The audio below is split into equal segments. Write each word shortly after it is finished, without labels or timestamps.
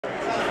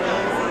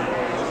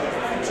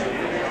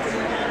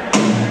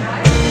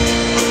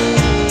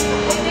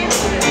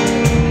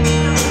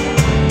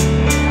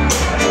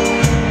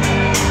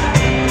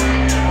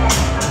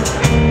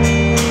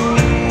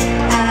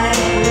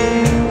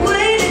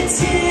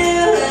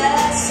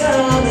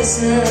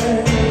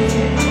sun.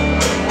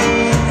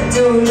 I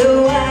don't know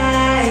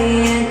why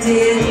I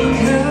didn't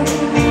come.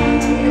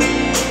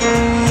 I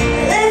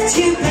left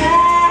you by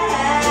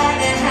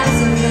the house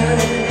of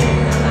blood.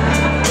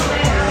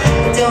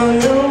 I don't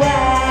know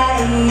why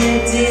I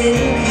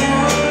didn't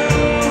come.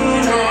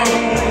 I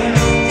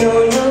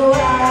don't know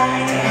why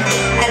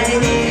I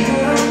didn't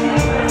come.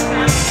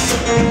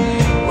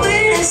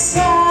 When I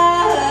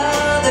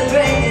saw the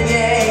break of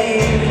day,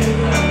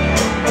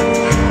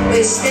 I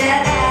wish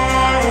that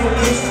I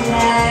could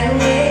fly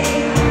away.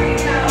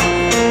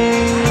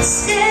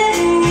 Instead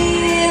of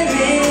kneeling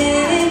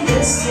in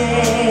the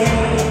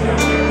sand,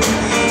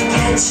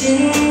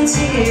 catching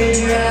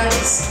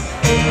teardrops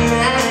in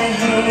my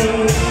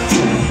hand.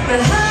 My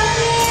heart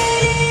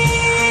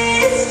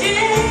is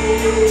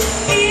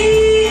drifting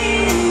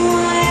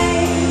away.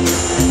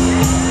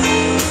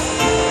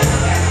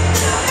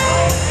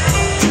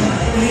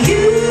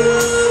 You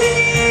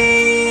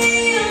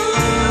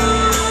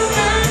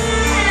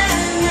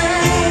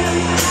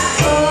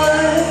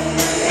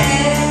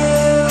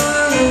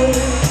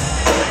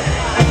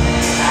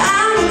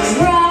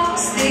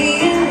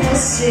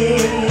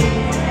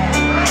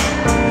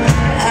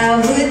I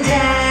would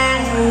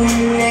die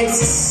in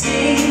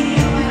ecstasy.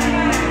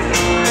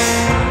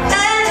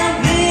 I'll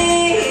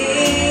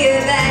be a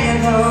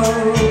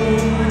vagabond,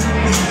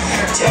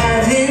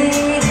 driving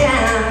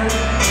down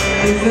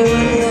the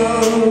road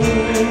alone.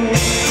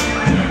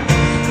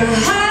 My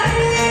heart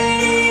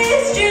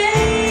is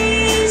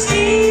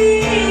strangely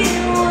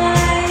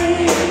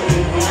white.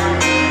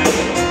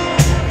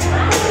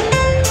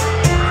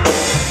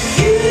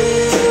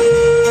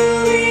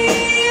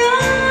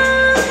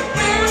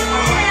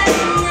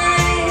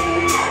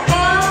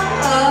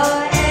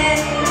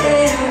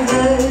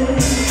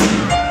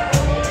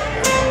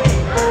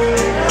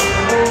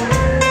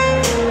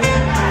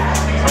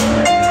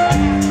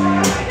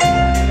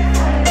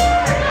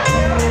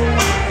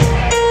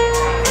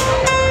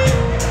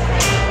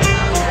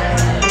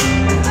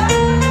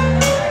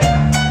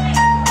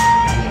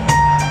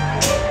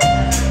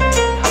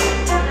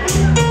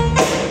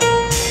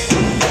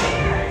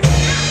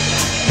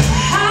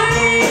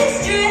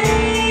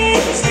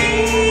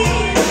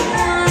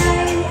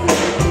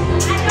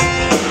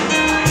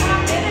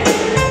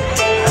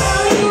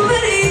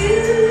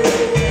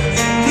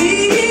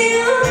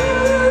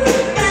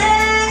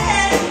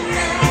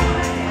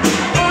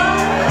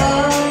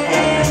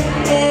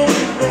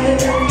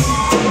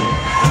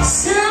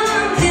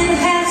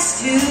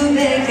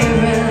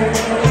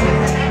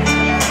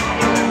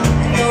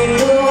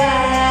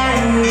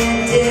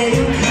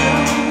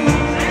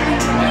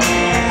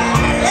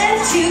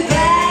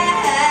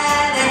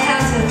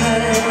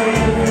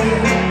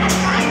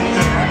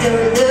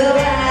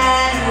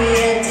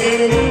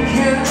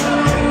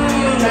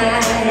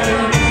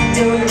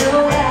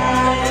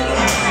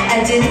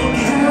 I didn't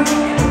come.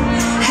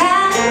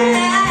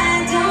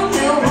 I don't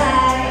know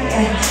why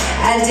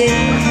I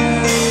didn't come.